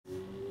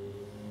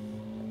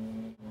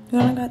You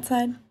wanna go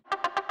outside?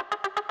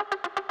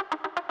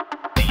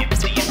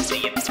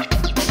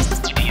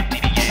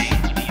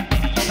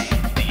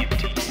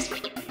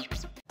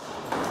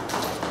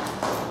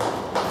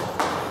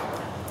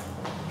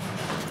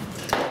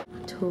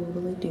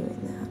 Totally doing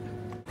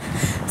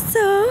that.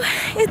 So,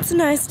 it's a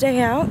nice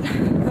day out.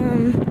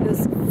 It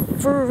was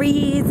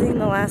freezing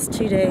the last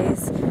 2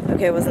 days.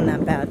 Okay, it wasn't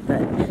that bad,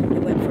 but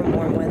it went from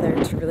warm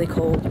weather to really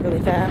cold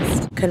really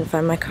fast. Couldn't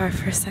find my car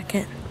for a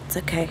second. It's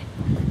okay.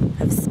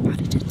 I've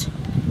spotted it.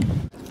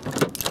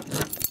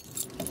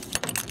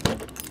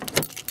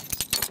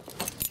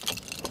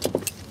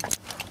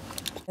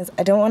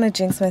 I don't want to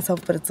jinx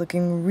myself, but it's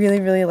looking really,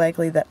 really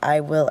likely that I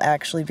will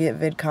actually be at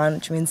Vidcon,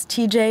 which means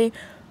TJ,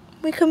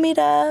 we could meet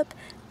up,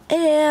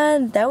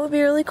 and that would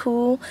be really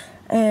cool.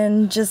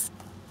 And just,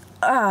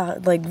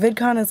 like,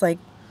 Vidcon is like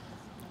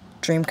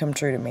dream come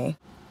true to me.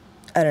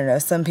 I don't know,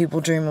 some people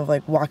dream of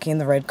like walking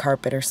the red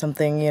carpet or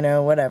something, you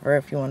know, whatever,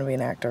 if you want to be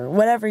an actor.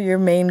 Whatever your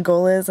main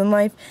goal is in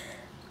life,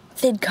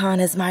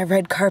 Vidcon is my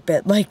red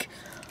carpet. Like,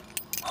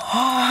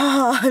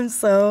 I'm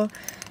so,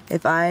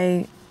 if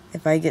I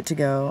get to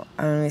go,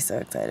 I'm gonna be so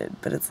excited.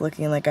 But it's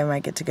looking like I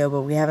might get to go,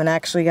 but we haven't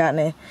actually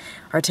gotten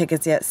our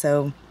tickets yet,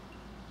 so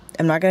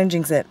I'm not gonna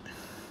jinx it.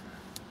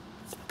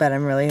 But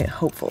I'm really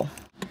hopeful.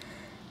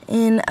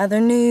 In other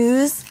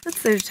news,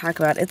 what's there to talk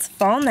about? It's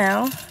fall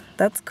now.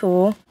 That's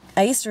cool.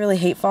 I used to really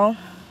hate fall.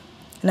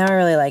 Now I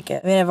really like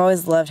it. I mean, I've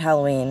always loved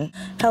Halloween.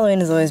 Halloween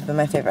has always been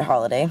my favorite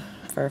holiday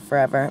for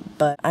forever,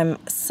 but I'm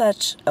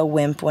such a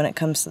wimp when it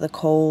comes to the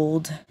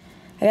cold.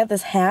 I got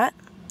this hat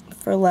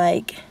for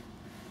like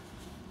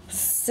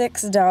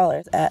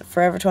 $6 at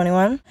Forever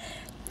 21,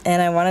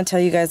 and I want to tell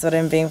you guys what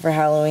I'm being for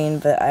Halloween,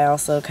 but I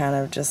also kind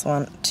of just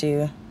want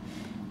to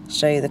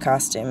show you the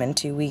costume in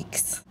 2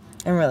 weeks.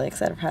 I'm really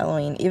excited for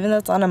Halloween, even though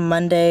it's on a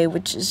Monday,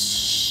 which is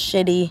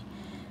shitty.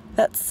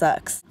 That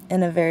sucks.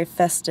 In a very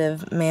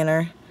festive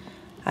manner,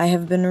 I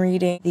have been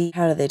reading the,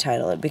 how do they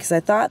title it? Because I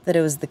thought that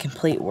it was the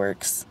complete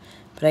works,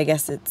 but I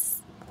guess it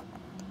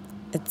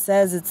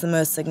says it's the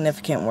most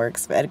significant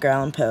works of Edgar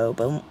Allan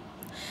Poe,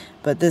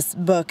 but this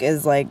book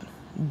is like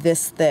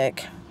this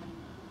thick,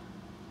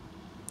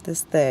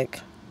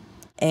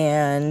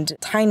 and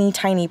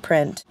tiny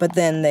print, but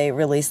then they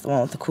released the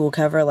one with the cool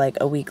cover like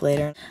a week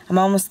later. I'm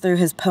almost through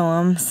his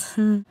poems. I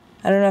don't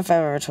know if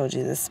I've ever told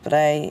you this, but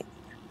I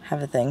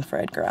have a thing for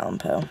Edgar Allan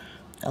Poe.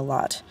 A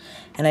lot.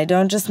 And I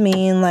don't just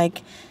mean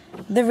like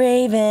The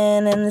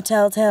Raven and The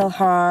Telltale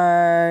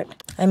Heart.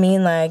 I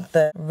mean like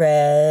The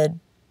Red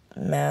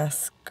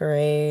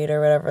Masquerade or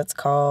whatever it's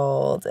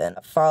called, and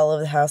Fall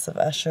of the House of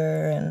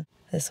Usher, and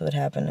This Would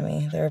Happen to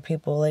Me. There are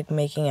people like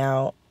making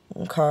out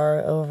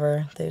car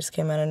over. They just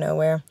came out of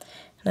nowhere.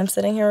 And I'm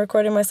sitting here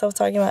recording myself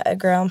talking about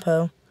Edgar Allan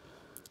Poe.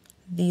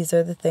 These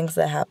are the things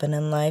that happen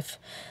in life.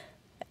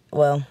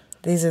 Well,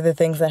 these are the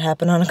things that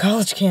happen on a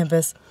college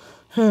campus.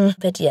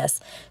 But yes,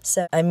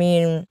 so I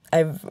mean,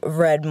 I've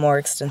read more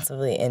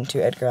extensively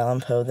into Edgar Allan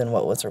Poe than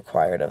what was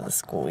required of the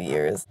school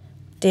years.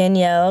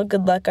 Danielle,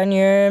 good luck on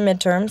your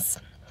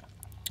midterms.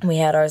 We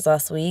had ours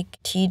last week.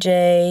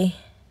 TJ,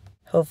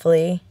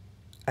 hopefully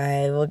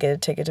I will get a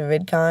ticket to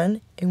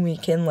VidCon and we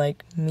can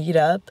like meet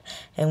up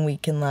and we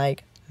can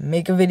like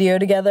make a video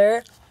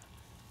together.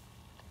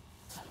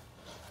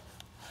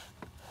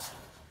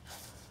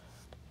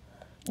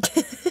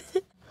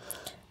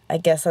 I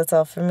guess that's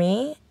all for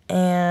me.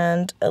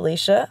 And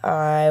Alicia,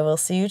 I will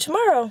see you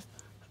tomorrow.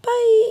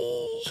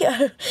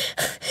 Bye.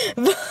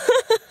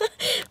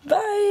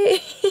 Bye.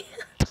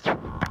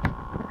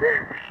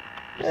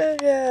 Oh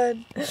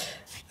God.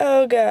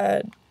 Oh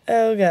God.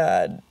 Oh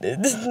God.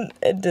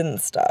 It didn't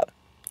stop.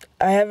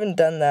 I haven't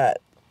done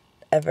that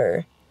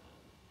ever.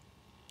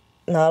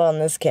 Not on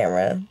this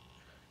camera.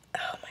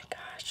 Oh